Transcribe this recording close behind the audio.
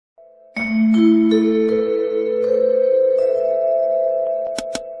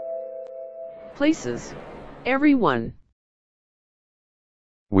places. Everyone.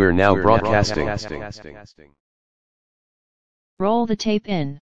 We're now broadcasting. Roll the tape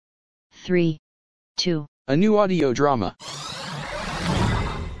in 3, 2. A new audio drama.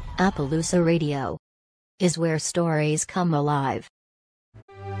 Appaloosa Radio is where stories come alive.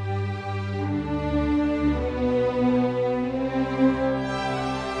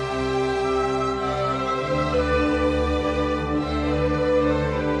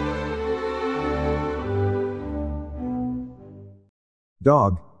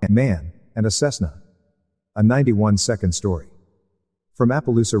 Dog, Man, and a Cessna. A 91-second story. From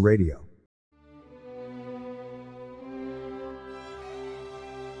Appaloosa Radio.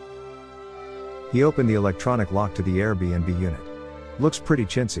 He opened the electronic lock to the Airbnb unit. Looks pretty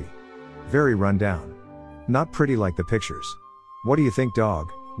chintzy. Very run down. Not pretty like the pictures. What do you think,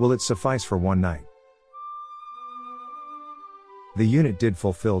 dog? Will it suffice for one night? The unit did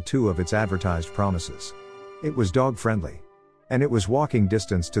fulfill 2 of its advertised promises. It was dog-friendly. And it was walking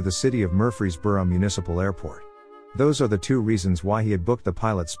distance to the city of Murfreesboro Municipal Airport. Those are the 2 reasons why he had booked the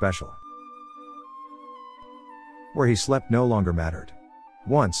pilot special. Where he slept no longer mattered.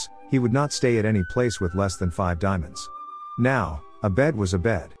 Once, he would not stay at any place with less than 5 diamonds. Now, a bed was a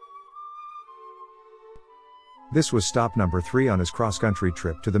bed. This was stop number 3 on his cross-country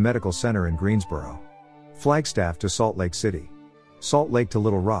trip to the medical center in Greensboro. Flagstaff to Salt Lake City. Salt Lake to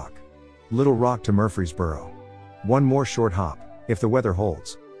Little Rock. Little Rock to Murfreesboro. One more short hop, if the weather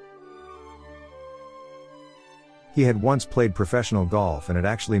holds. He had once played professional golf and had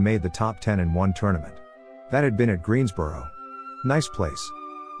actually made the top 10 in one tournament. That had been at Greensboro. Nice place.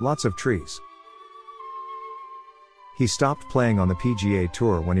 Lots of trees. He stopped playing on the PGA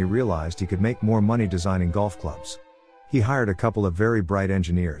Tour when he realized he could make more money designing golf clubs. He hired a couple of very bright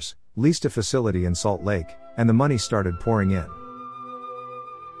engineers, leased a facility in Salt Lake, and the money started pouring in.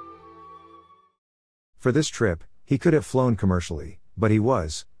 For this trip, he could have flown commercially, but he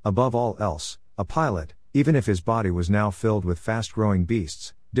was, above all else, a pilot, even if his body was now filled with fast-growing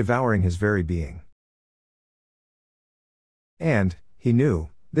beasts, devouring his very being. And, he knew,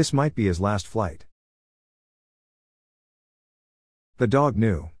 this might be his last flight. The dog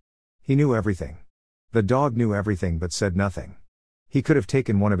knew. He knew everything. The dog knew everything but said nothing. He could have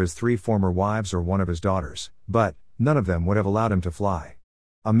taken one of his 3 former wives or one of his daughters, but none of them would have allowed him to fly.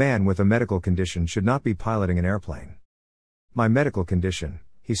 A man with a medical condition should not be piloting an airplane. My medical condition,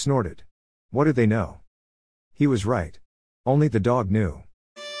 he snorted. What did they know? He was right. Only the dog knew.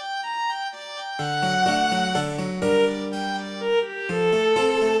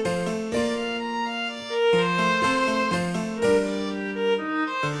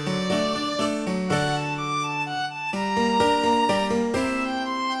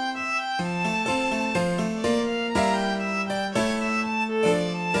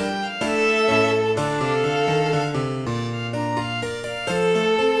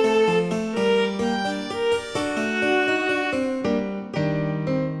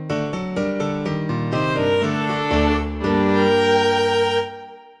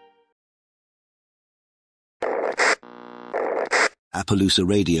 Appaloosa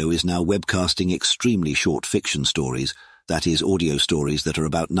Radio is now webcasting extremely short fiction stories, that is, audio stories that are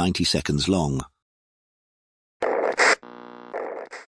about 90 seconds long.